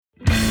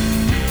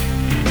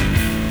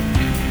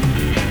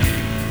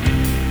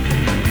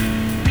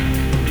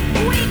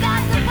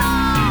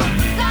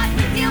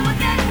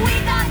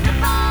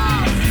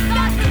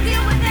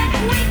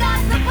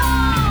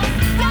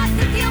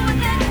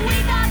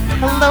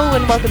Hello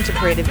and welcome to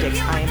Parade of Dicks.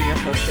 I am your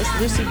hostess,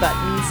 Lucy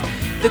Buttons,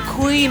 the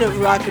queen of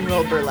rock and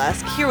roll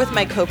burlesque, here with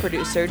my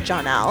co-producer,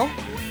 John L.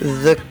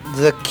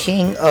 The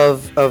king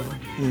of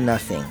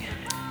nothing.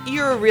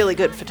 You're a really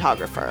good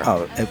photographer.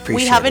 Oh, I appreciate it.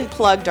 We haven't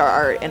plugged our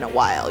art in a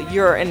while.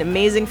 You're an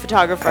amazing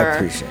photographer. I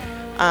appreciate it.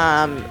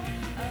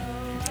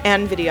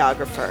 And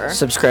videographer.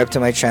 Subscribe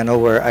to my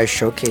channel where I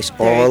showcase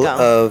all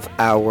of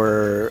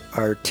our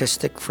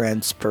artistic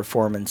friends'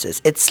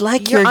 performances. It's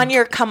like you're on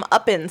your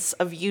comeuppance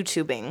of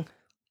YouTubing.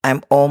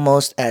 I'm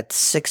almost at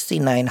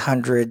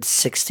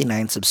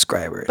 6,969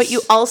 subscribers. But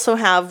you also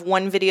have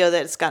one video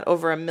that's got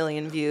over 1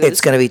 million views.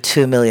 It's going to be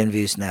 2 million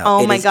views now.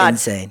 Oh my God.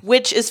 Insane.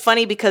 Which is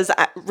funny because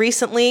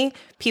recently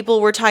people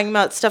were talking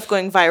about stuff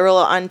going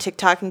viral on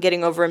TikTok and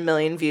getting over 1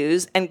 million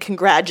views and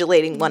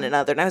congratulating one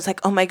another. And I was like,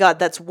 oh my God,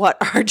 that's what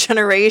our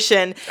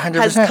generation 100%.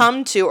 has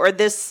come to, or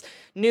this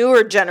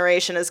newer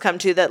generation has come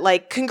to, that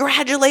like,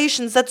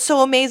 congratulations, that's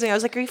so amazing. I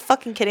was like, are you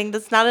fucking kidding?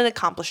 That's not an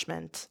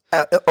accomplishment.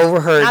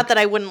 Overheard. Not that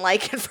I wouldn't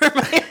like it for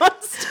my own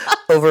stuff.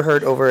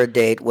 Overheard over a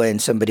date when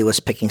somebody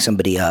was picking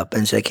somebody up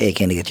and said, hey,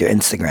 can I get your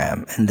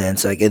Instagram? And then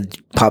so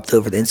it popped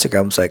over the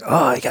Instagram. It's like,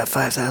 oh, you got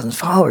 5,000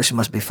 followers. You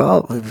must be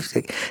following.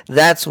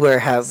 That's where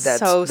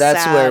that's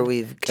where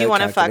we've. Do you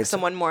want to fuck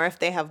someone more if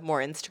they have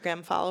more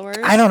Instagram followers?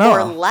 I don't know.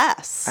 Or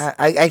less?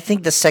 I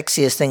think the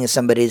sexiest thing is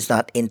somebody who's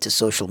not into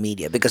social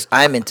media, because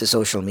I'm into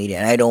social media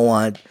and I don't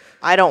want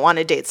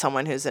to date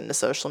someone who's into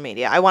social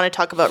media. I want to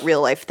talk about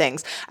real life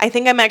things. I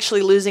think I'm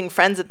actually losing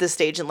friends at this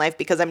stage in life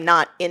because I'm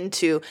not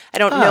into, I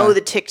don't know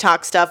the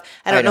TikTok stuff.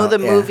 I don't know the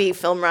movie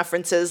film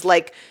references.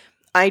 Like,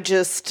 I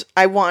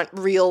want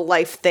real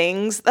life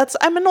things.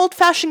 I'm an old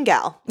fashioned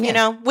gal, you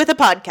know, with a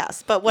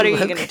podcast. But what are you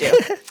going to do?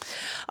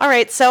 All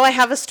right. So I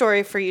have a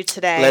story for you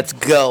today. Let's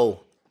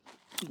go.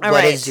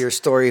 What is your your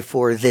story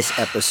for this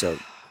episode?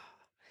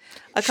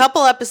 A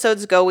couple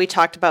episodes ago, we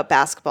talked about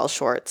basketball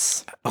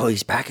shorts. Oh,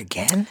 he's back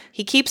again?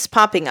 He keeps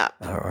popping up.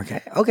 Oh,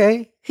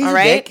 okay. He's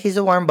a dick. He's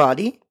a warm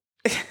body.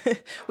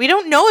 We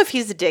don't know if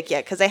he's a dick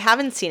yet because I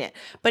haven't seen it.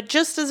 But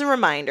just as a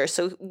reminder,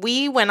 so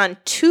we went on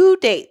 2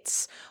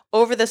 dates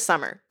over the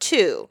summer.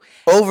 2.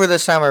 Over the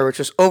summer, which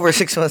was over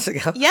 6 months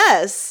ago.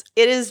 Yes,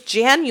 it is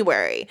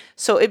January,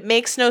 so it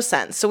makes no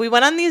sense. So we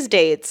went on these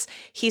dates.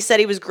 He said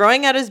he was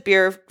growing out his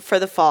beard for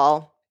the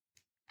fall.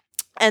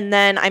 And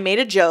then I made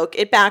a joke.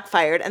 It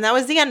backfired. And that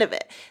was the end of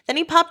it. Then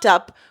he popped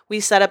up.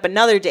 We set up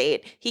another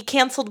date. He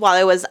canceled while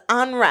I was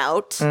en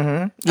route.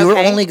 Mm-hmm. You were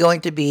only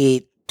going to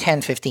be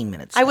 10, 15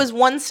 minutes. I was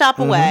 1 stop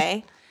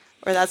away.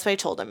 Or that's what I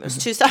told him. It was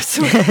 2 stops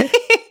away.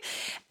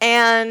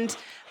 And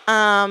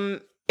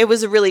it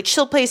was a really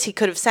chill place. He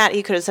could have sat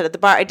at the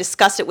bar. I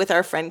discussed it with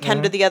our friend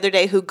Kendra the other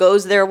day, who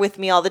goes there with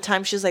me all the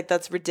time. She's like,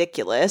 that's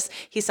ridiculous.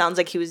 He sounds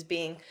like he was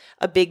being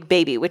a big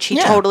baby, which he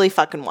totally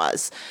fucking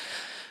was.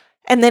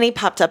 And then he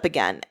popped up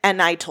again,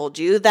 and I told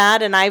you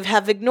that, and I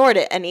have ignored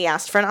it. And he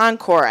asked for an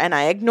encore, and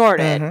I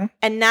ignored it.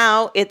 And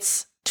now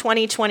it's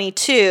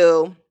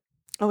 2022.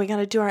 Oh, we got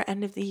to do our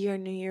end of the year,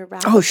 New Year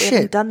wrap. Oh, shit. We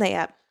haven't done that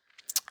yet.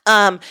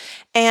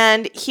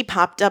 And he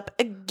popped up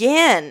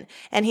again,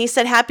 and he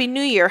said, Happy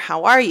New Year.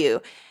 How are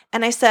you?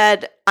 And I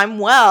said, I'm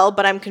well,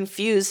 but I'm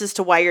confused as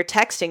to why you're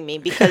texting me,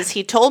 because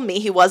he told me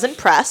he wasn't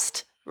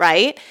pressed,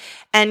 right?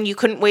 And you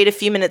couldn't wait a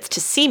few minutes to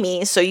see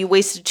me, so you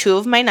wasted 2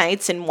 of my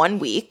nights in 1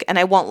 week, and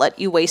I won't let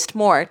you waste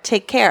more.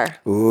 Take care.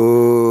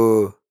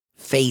 Ooh,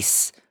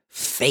 face.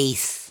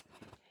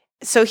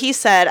 So he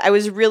said, I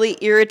was really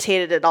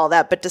irritated at all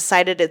that, but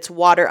decided it's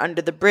water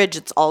under the bridge.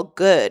 It's all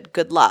good.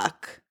 Good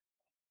luck.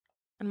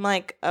 I'm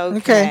like,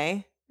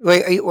 okay.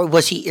 Wait,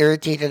 was he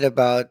irritated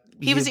about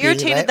He was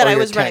irritated that I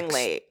was running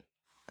late.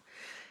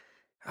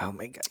 Oh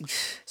my God.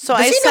 So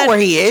Does he know where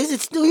he is?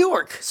 It's New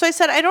York. So I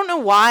said, I don't know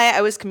why.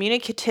 I was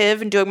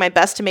communicative and doing my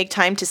best to make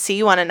time to see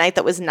you on a night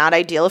that was not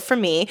ideal for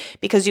me,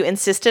 because you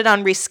insisted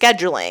on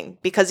rescheduling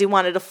because you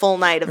wanted a full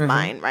night of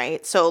mine,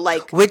 right? So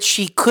like, which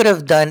he could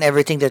have done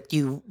everything that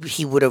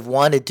he would have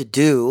wanted to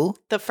do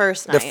the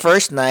first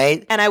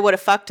night. And I would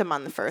have fucked him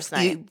on the first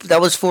night.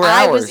 That was 4 hours.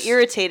 I was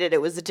irritated.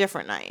 It was a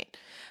different night.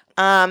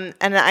 And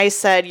I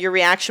said, your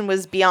reaction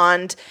was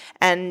beyond,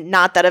 and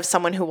not that of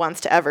someone who wants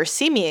to ever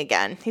see me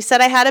again. He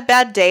said, I had a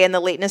bad day and the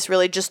lateness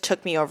really just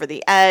took me over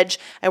the edge.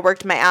 I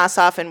worked my ass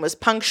off and was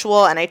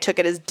punctual, and I took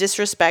it as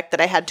disrespect that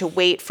I had to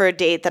wait for a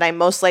date that I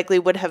most likely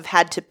would have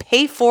had to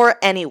pay for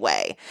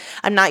anyway.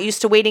 I'm not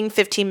used to waiting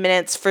 15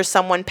 minutes for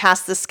someone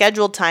past the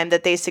scheduled time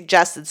that they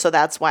suggested, so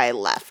that's why I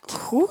left.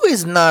 Who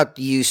is not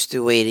used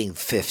to waiting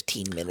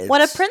 15 minutes?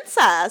 What a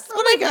princess.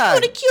 Oh my God.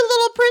 What a cute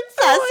little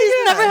princess.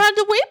 He's never had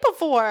to wait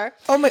before.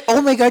 Oh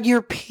my God,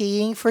 you're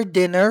paying for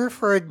dinner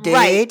for a date?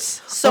 Right.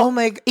 So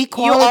equality,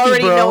 you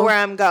already bro. know where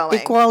I'm going.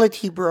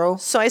 Equality, bro.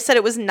 So I said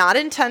it was not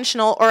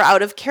intentional or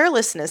out of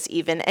carelessness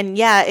even. And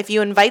yeah, if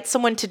you invite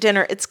someone to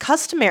dinner, it's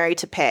customary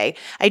to pay.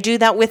 I do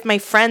that with my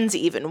friends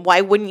even.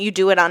 Why wouldn't you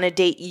do it on a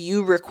date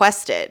you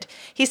requested?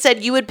 He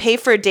said you would pay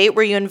for a date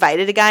where you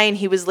invited a guy and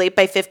he was late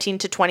by 15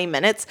 to 20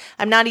 minutes.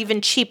 I'm not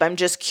even cheap. I'm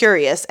just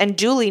curious. And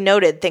duly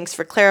noted. Thanks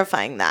for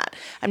clarifying that.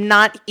 I'm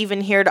not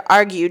even here to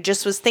argue.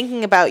 Just was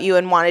thinking about you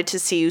and wanted wanted to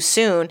see you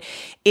soon.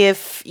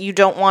 If you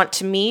don't want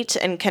to meet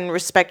and can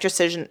respect your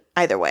decision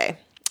either way.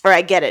 Or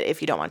I get it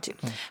if you don't want to.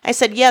 I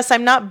said, yes,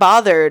 I'm not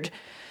bothered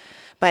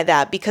by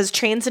that because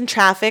trains and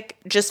traffic,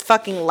 just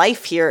fucking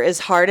life here is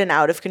hard and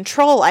out of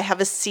control. I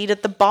have a seat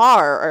at the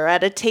bar or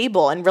at a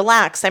table and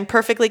relax. I'm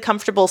perfectly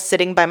comfortable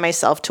sitting by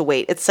myself to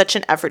wait. It's such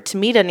an effort to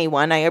meet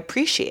anyone. I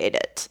appreciate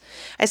it.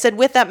 I said,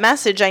 with that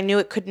message, I knew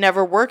it could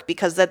never work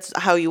because that's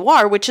how you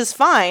are, which is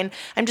fine.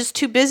 I'm just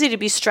too busy to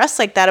be stressed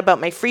like that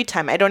about my free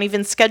time. I don't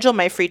even schedule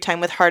my free time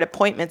with hard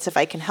appointments if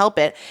I can help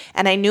it.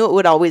 And I knew it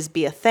would always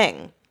be a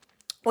thing.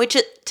 Which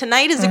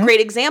tonight is a great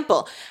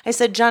example. I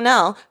said,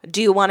 Janelle,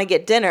 do you want to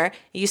get dinner?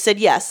 You said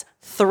yes.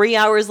 3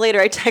 hours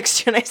later, I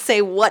text you and I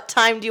say, what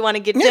time do you want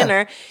to get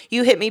dinner?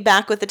 You hit me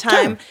back with the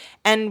time.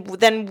 And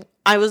then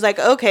I was like,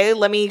 okay,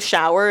 let me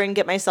shower and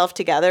get myself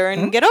together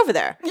and get over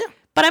there. Yeah.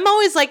 But I'm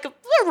always like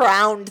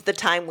around the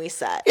time we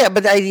set. Yeah,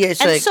 but the idea is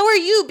and so are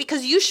you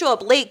because you show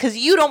up late because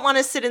you don't want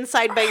to sit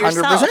inside by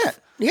yourself. 100%.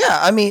 Yeah,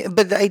 I mean,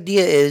 but the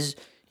idea is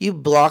you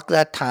block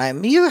that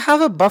time. You have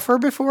a buffer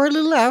before, a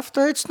little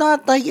after. It's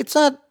not like it's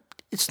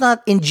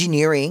not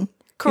engineering.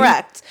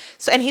 Correct.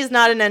 So, and he's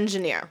not an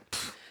engineer.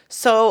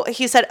 So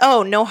he said,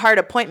 "Oh, no hard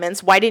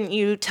appointments. Why didn't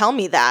you tell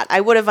me that?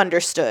 I would have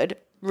understood."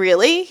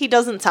 Really? He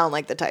doesn't sound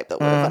like the type that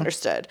would have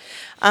understood.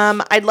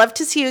 I'd love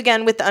to see you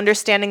again with the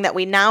understanding that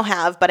we now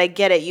have, but I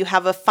get it. You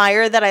have a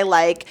fire that I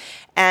like,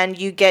 and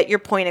you get your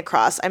point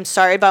across. I'm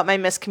sorry about my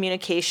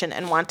miscommunication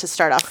and want to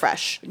start off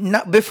fresh.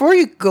 Now, before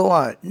you go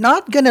on,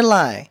 not gonna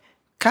lie,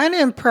 kind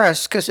of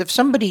impressed because if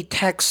somebody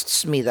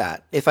texts me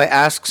that, if I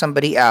ask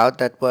somebody out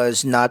that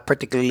was not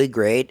particularly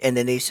great, and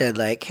then they said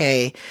like,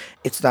 "Hey,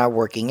 it's not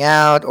working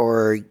out,"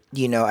 or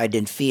I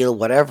didn't feel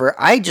whatever,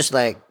 I just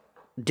like,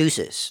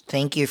 deuces.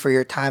 Thank you for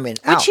your time and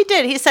out. Which he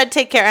did. He said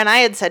take care, and I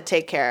had said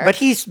take care. But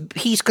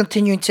he's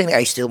continuing saying,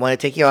 I still want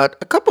to take you out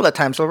a couple of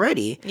times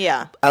already.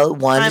 Yeah. I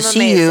want to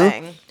see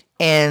amazing. you,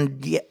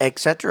 and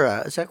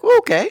etc. It's like, well,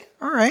 okay,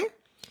 all right.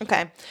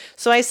 Okay.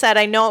 So I said,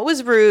 I know it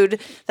was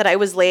rude that I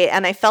was late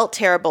and I felt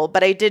terrible,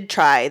 but I did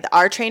try. The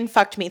R train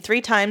fucked me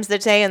 3 times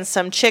that day and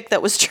some chick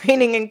that was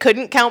training and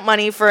couldn't count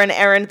money for an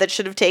errand that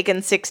should have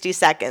taken 60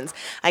 seconds.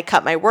 I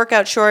cut my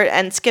workout short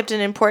and skipped an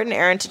important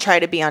errand to try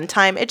to be on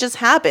time. It just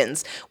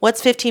happens.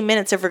 What's 15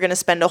 minutes if we're going to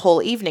spend a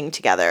whole evening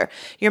together?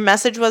 Your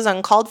message was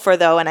uncalled for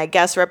though, and I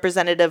guess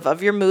representative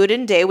of your mood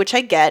and day, which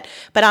I get,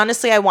 but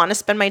honestly, I want to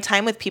spend my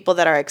time with people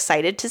that are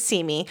excited to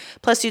see me.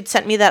 Plus, you'd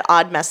sent me that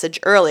odd message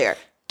earlier.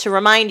 To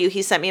remind you,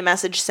 he sent me a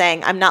message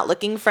saying, I'm not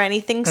looking for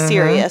anything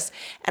serious.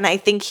 And I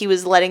think he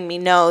was letting me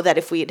know that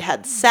if we had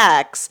had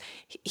sex,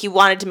 he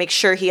wanted to make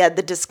sure he had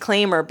the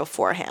disclaimer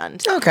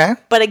beforehand. Okay.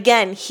 But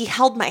again, he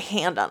held my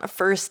hand on a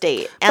first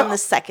date and the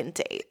second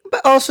date.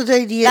 But also the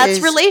idea That's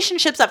is...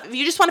 relationship stuff. If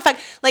you just want to fuck,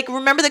 like,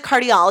 remember the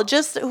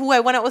cardiologist who I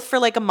went out with for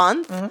like a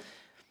month?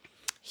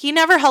 He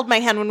never held my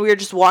hand when we were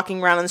just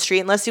walking around on the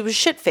street unless he was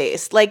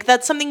shit-faced. Like,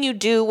 that's something you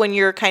do when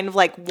you're kind of,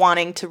 like,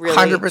 wanting to really...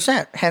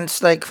 100%.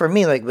 Hence, like, for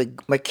me, like,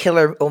 my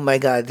killer, oh my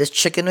God, this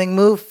chicken wing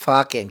move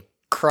fucking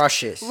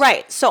crushes.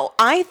 Right. So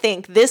I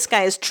think this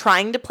guy is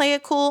trying to play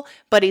it cool,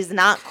 but he's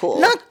not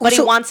cool. But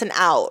he wants an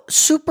out.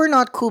 Super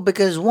not cool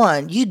because,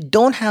 one, you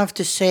don't have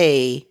to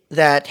say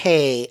that,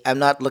 hey, I'm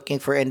not looking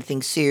for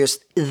anything serious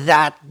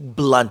that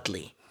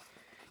bluntly.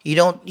 You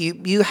don't,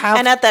 you have...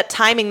 And at that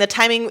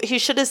timing, he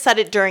should have said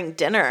it during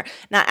dinner,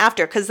 not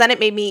after, because then it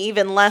made me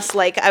even less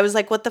like, I was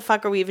like, what the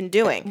fuck are we even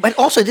doing? But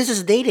also, this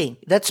is dating.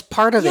 That's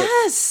part of it.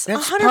 Yes,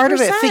 That's 100%. part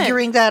of it,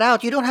 figuring that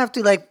out. You don't have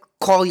to, like,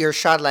 call your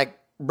shot like,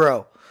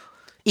 bro.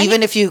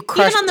 Even if you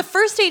crush... Even on the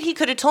first date, he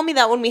could have told me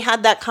that when we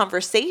had that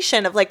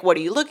conversation of like, what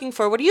are you looking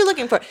for? What are you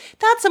looking for?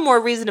 That's a more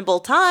reasonable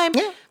time.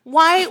 Yeah.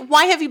 Why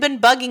have you been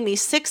bugging me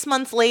 6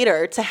 months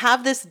later to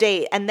have this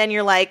date? And then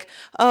you're like,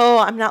 oh,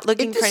 I'm not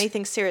looking for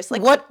anything serious.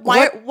 Like, what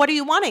are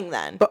you wanting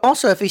then? But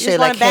also if you say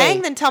like, bang,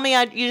 hey... then tell me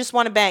you just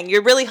want to bang.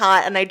 You're really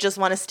hot and I just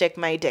want to stick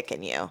my dick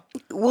in you.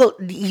 Well,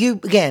 you,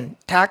 again,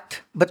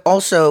 tact, but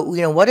also,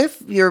 what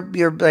if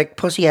your like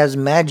pussy has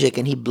magic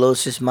and he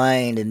blows his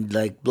mind and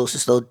like blows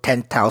his load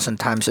 10,000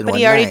 times in one night? But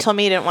he already told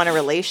me he didn't want a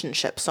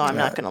relationship, so I'm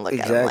not going to look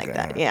at him like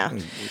that. Yeah.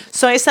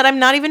 So I said, I'm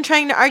not even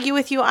trying to argue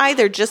with you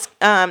either. Just,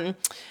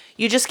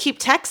 you just keep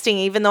texting,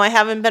 even though I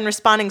haven't been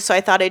responding, so I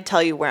thought I'd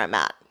tell you where I'm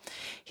at.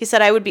 He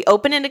said, I would be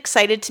open and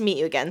excited to meet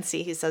you again.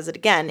 See, he says it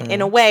again.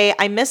 In a way,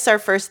 I miss our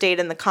first date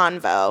in the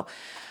convo.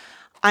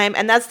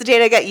 And that's the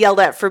date I got yelled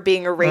at for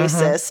being a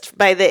racist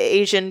by the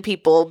Asian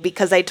people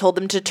because I told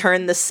them to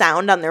turn the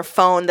sound on their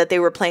phone that they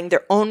were playing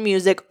their own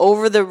music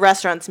over the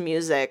restaurant's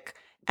music.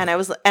 And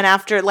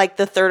after like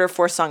the third or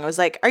fourth song, I was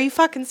like, are you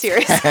fucking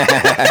serious?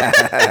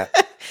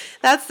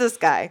 That's this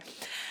guy.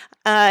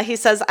 He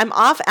says, I'm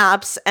off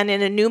apps and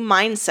in a new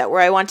mindset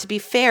where I want to be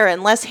fair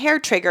and less hair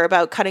trigger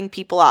about cutting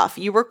people off.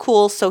 You were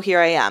cool, so here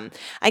I am.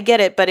 I get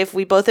it, but if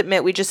we both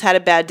admit we just had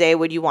a bad day,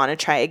 would you want to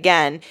try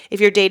again?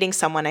 If you're dating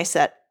someone, I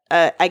said,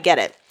 I get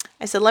it.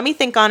 I said, let me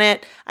think on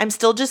it. I'm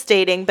still just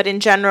dating, but in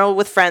general,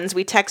 with friends,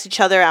 we text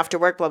each other after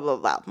work, blah, blah,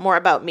 blah. More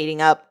about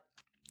meeting up.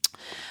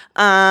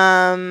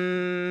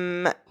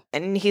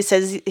 and he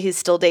says he's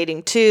still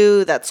dating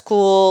too. That's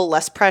cool.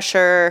 Less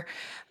pressure.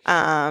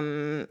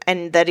 And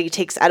that he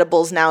takes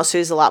edibles now, so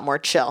he's a lot more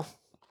chill.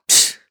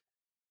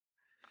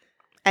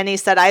 And he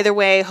said, either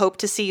way, hope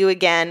to see you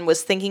again.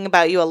 Was thinking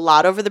about you a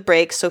lot over the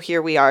break, so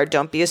here we are.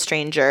 Don't be a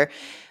stranger.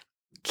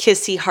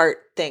 Kissy heart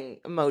thing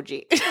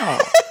emoji. Oh.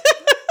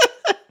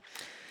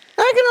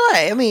 Not gonna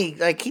lie. I mean,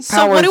 like, keep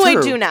So what do I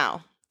through. do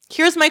now?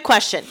 Here's my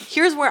question.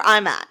 Here's where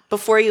I'm at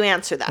before you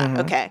answer that.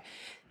 Okay.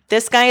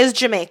 This guy is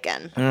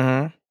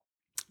Jamaican.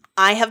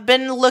 I have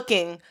been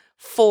looking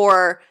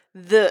for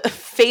the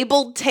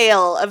fabled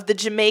tale of the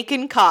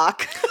Jamaican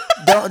cock.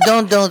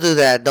 Don't do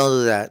that.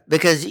 Don't do that.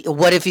 Because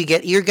what if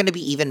you're going to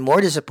be even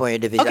more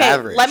disappointed if it's Okay,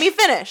 average. let me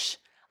finish.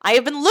 I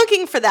have been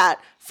looking for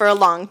that for a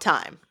long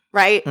time,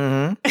 right?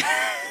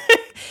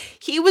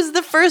 He was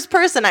the first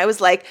person. I was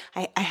like,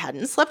 I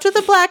hadn't slept with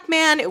a black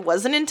man. It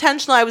wasn't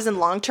intentional. I was in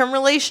long-term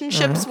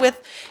relationships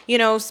with,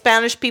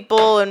 Spanish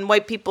people and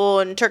white people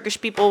and Turkish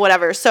people,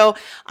 whatever. So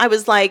I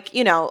was like,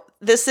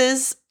 this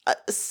is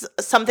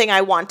something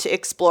I want to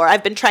explore.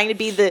 I've been trying to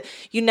be the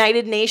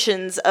United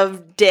Nations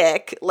of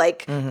dick,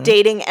 like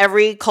dating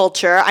every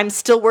culture. I'm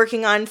still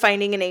working on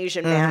finding an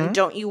Asian man.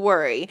 Don't you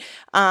worry.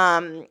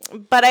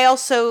 But I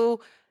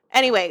also,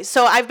 anyway,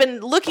 so I've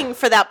been looking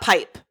for that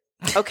pipe.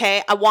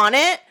 Okay. I want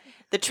it.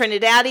 The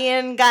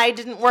Trinidadian guy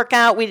didn't work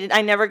out.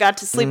 I never got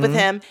to sleep with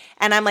him.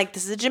 And I'm like,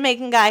 this is a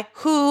Jamaican guy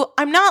who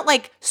I'm not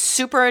like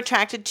super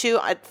attracted to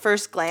at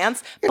first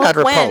glance. You're not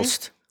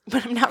repulsed.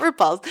 But I'm not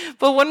repulsed.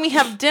 But when we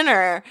have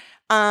dinner,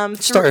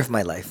 story of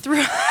my life.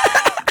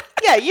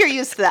 Yeah, you're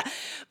used to that.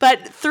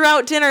 But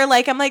throughout dinner,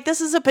 like, I'm like,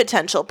 this is a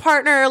potential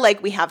partner.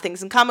 Like, we have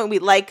things in common.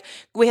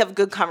 We have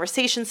good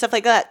conversation, stuff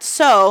like that.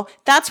 So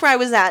that's where I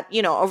was at,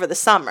 over the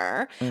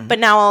summer. But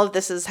now all of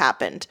this has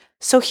happened.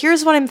 So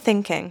here's what I'm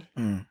thinking.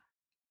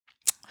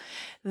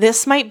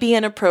 This might be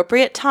an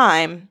appropriate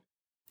time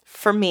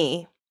for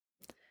me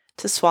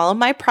to swallow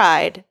my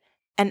pride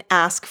and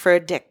ask for a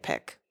dick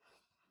pic.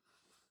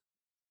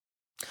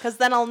 Because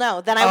then I'll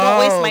know. Then I won't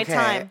waste my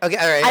time. Okay,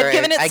 all right. I've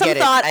given it some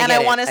thought, and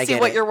I want to see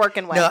what you're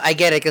working with. No, I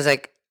get it, because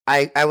like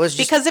I was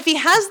just... Because if he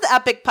has the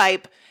epic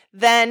pipe,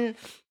 then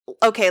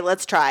okay,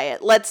 let's try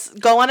it. Let's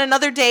go on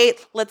another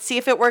date. Let's see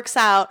if it works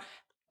out.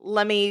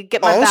 Let me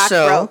get my back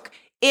broke.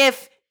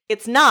 If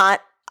it's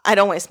not, I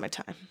don't waste my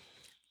time.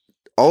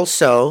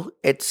 Also,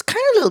 it's kind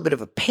of a little bit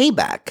of a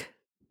payback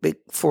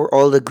for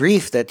all the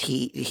grief that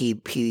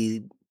he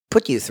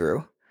put you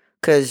through.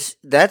 Because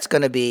that's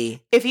going to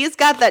be... If he's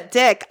got that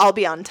dick, I'll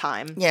be on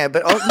time. Yeah,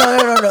 but...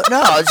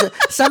 No.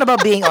 It's not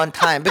about being on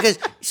time. Because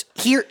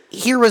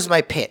here was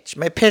my pitch.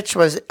 My pitch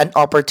was an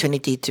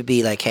opportunity to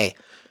be like, hey,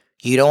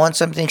 you don't want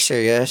something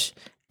serious,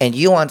 and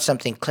you want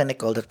something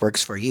clinical that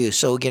works for you.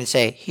 So we're going to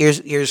say, here's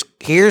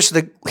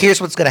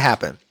what's going to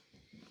happen.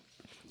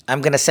 I'm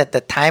going to set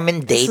the time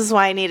and date. This is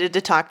why I needed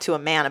to talk to a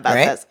man about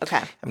this.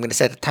 Okay. I'm going to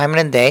set the time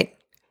and date.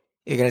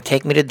 You're going to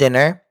take me to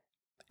dinner.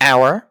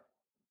 Hour.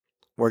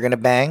 We're going to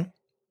bang.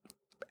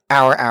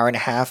 Hour and a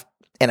half.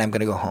 And I'm going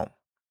to go home.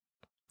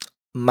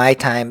 My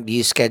time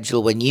you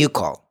schedule when you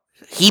call.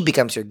 He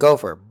becomes your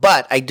gopher.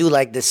 But I do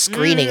like the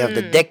screening of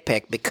the dick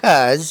pic,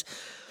 because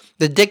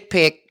the dick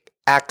pic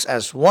acts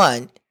as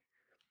one,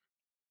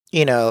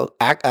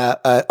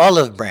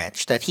 olive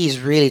branch that he's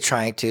really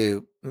trying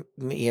to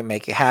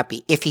make you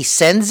happy. If he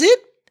sends it,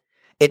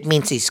 it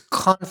means he's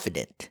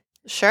confident.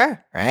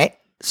 Sure. Right?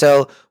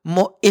 So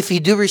if you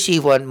do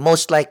receive one,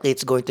 most likely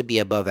it's going to be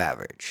above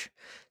average.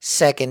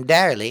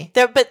 Secondarily...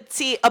 But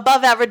see,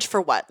 above average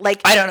for what?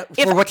 Like, I don't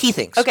know. For what he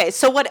thinks. Okay,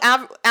 so what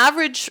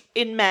average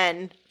in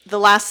men, the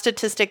last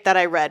statistic that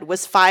I read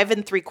was 5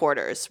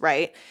 3/4,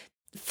 right?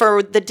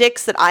 For the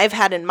dicks that I've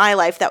had in my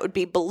life, that would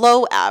be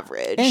below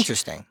average.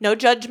 Interesting. No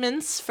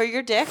judgments for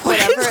your dick,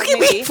 What whatever are you it looking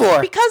may at me be. for?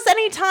 Because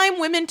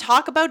anytime women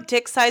talk about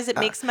dick size, it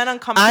makes men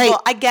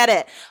uncomfortable. I get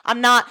it.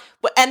 I'm not...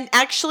 And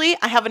actually,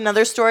 I have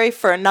another story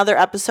for another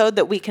episode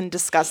that we can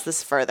discuss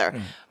this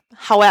further.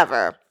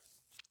 However,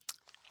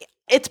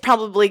 it's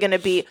probably going to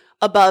be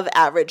above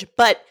average.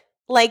 But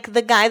like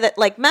the guy that,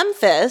 like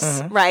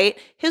Memphis, right?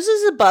 His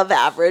is above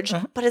average,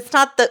 but it's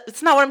not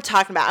what I'm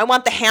talking about. I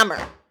want the hammer.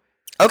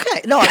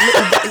 Okay. No,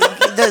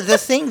 the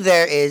thing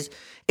there is,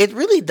 it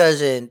really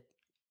doesn't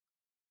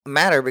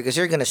matter, because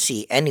you're going to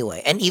see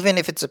anyway. And even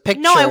if it's a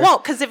picture... No, I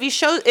won't, because if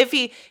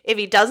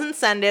he doesn't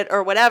send it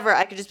or whatever,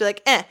 I could just be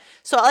like, eh.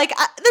 So like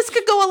this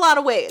could go a lot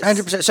of ways.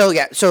 100%. So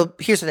yeah. So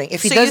here's the thing.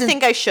 If he doesn't... you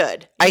think I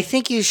should? I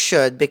think you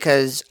should,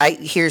 because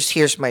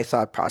here's my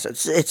thought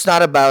process. It's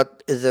not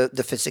about the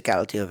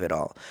physicality of it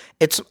all.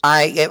 It's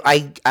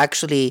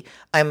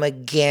I'm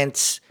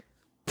against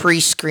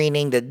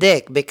pre-screening the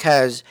dick,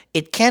 because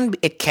it can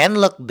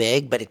look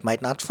big, but it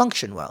might not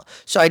function well.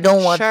 So I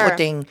don't want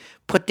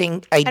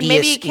putting ideas. And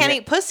maybe you can't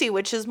eat pussy,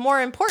 which is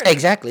more important.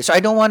 Exactly. So I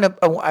don't want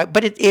to.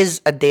 But it is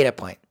a data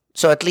point.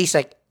 So at least,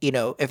 like,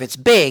 if it's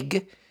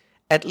big,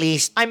 at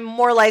least I'm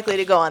more likely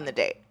to go on the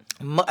date.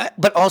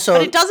 But also,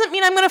 but it doesn't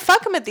mean I'm going to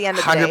fuck him at the end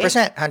of the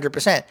day.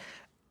 100%.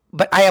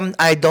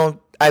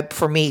 But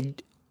for me,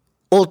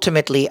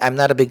 ultimately, I'm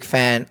not a big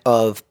fan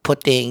of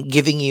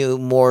giving you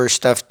more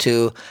stuff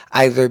to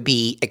either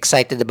be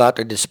excited about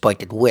or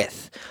disappointed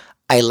with.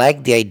 I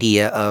like the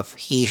idea of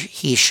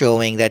he's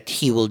showing that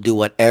he will do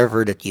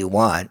whatever that you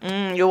want.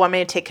 You want me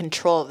to take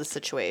control of the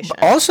situation.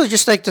 Also,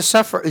 just like to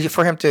suffer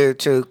for him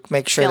to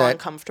make sure Feel that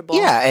uncomfortable.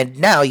 Yeah, and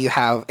now you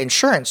have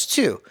insurance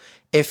too.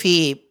 If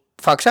he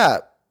fucks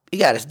up, you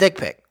got his dick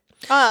pic.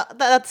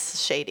 That's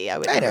shady. I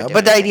would. I never know, do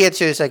but the anything. idea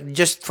too is like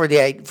just for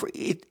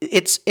it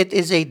is a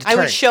deterrent. I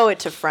would show it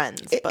to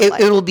friends. But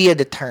It will be a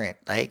deterrent.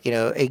 Like,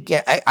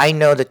 again, I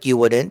know that you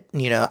wouldn't.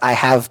 I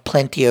have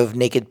plenty of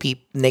naked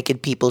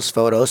people's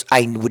photos.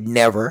 I would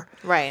never.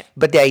 right.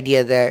 But the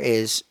idea there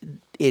is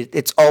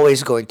it's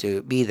always going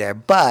to be there.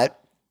 But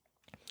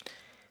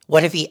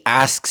what if he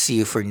asks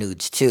you for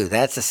nudes too?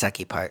 That's the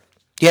sucky part.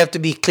 You have to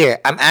be clear.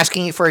 I'm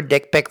asking you for a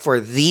dick pic for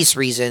these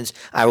reasons.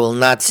 I will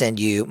not send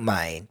you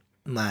my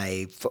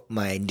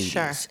nudes.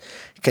 Sure.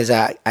 Because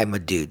I'm a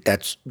dude.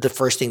 That's the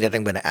first thing that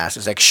I'm going to ask.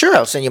 Is like, sure,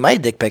 I'll send you my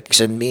dick pic.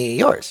 Send me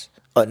yours.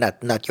 Oh,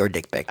 not your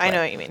dick pic. I but-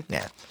 know what you mean.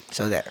 Yeah.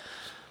 So there.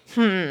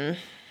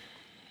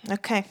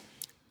 Okay.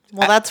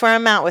 Well, that's where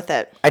I'm at with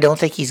it. I don't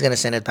think he's going to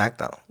send it back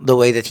though. The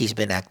way that he's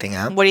been acting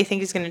out. What do you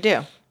think he's going to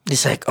do?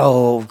 It's like,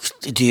 oh,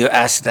 do you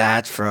ask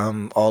that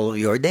from all of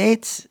your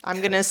dates? I'm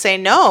going to say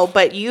no,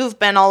 but you've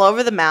been all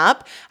over the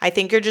map. I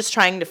think you're just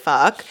trying to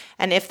fuck.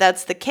 And if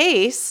that's the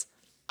case,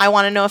 I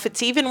want to know if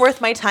it's even worth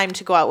my time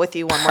to go out with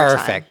you one more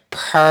time.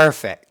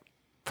 Perfect.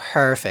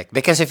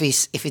 Because if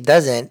he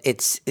doesn't,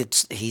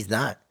 he's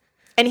not.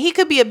 And he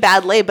could be a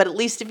bad lay, but at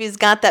least if he's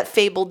got that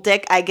fabled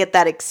dick, I get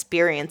that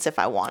experience if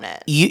I want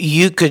it.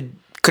 You could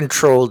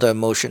control the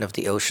motion of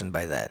the ocean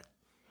by that.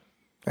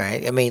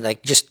 Right? I mean,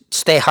 like, just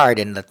stay hard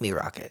and let me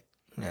rock it.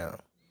 No.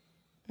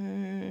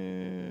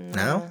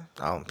 No?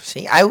 Oh,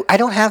 see, I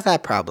don't have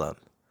that problem.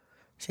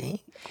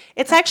 See?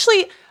 It's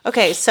actually,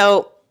 okay,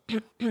 so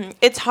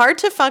it's hard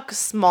to fuck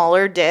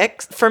smaller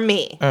dicks for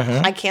me.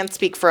 I can't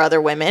speak for other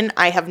women.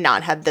 I have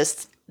not had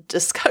this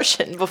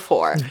discussion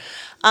before.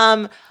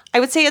 I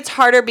would say it's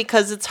harder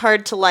because it's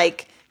hard to,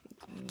 like,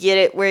 get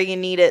it where you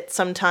need it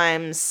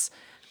sometimes.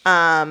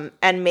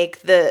 And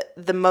make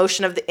the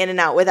motion of the in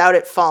and out without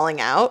it falling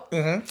out.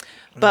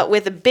 But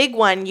with a big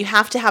one, you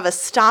have to have a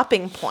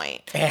stopping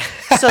point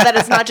so that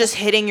it's not just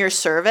hitting your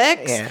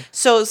cervix. Yeah.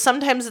 So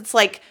sometimes it's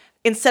like,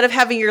 instead of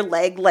having your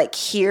leg like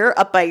here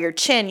up by your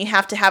chin, you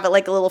have to have it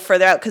like a little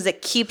further out because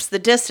it keeps the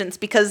distance,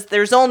 because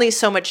there's only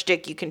so much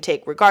dick you can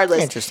take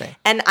regardless. Interesting.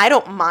 And I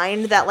don't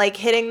mind that, like,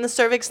 hitting the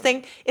cervix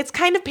thing. It's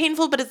kind of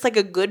painful, but it's like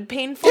a good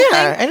painful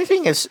Yeah, thing.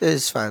 anything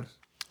is fun.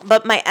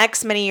 But my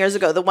ex many years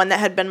ago, the one that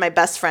had been my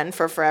best friend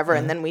for forever,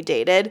 and then we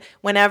dated,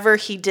 whenever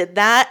he did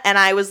that, and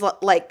I was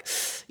like,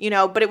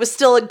 but it was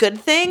still a good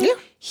thing. Yeah.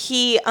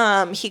 He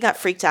got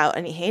freaked out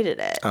and he hated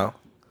it. Oh.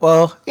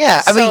 Well,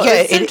 yeah. I So mean, yeah,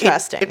 it's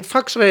interesting. It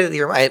fucks with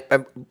your.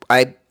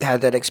 I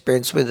had that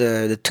experience with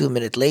the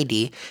 2-minute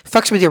lady. It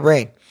fucks with your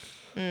brain.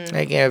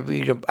 Like,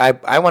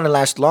 I want to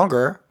last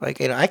longer.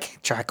 Like, I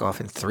can't jack off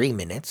in 3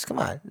 minutes. Come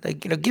on, like,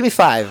 give me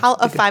 5.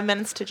 5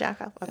 minutes to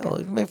jack off.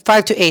 Okay.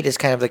 5 to 8 is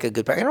kind of like a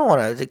good part. I don't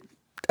want to.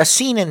 A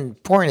scene in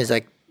porn is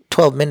like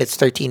 12 minutes,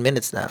 13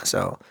 minutes now.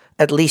 So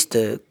at least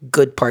the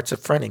good parts up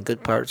front and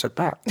good parts up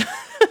back.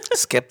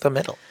 Skip the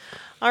middle.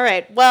 All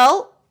right.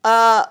 Well,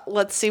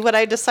 let's see what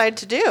I decide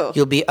to do.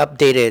 You'll be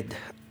updated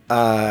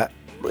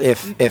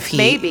if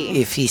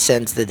he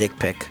sends the dick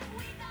pic.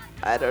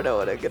 I don't know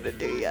what I'm gonna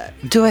do yet.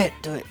 Do it.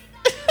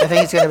 I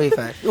think it's gonna be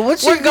fun.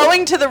 We're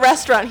going to the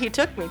restaurant he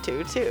took me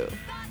to too.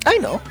 I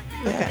know.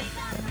 Okay.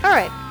 All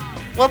right.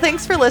 Well,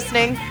 thanks for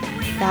listening.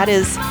 That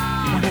is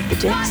one of the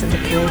dicks in the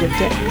Parade of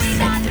Dicks.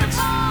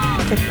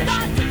 Dick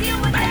Mission.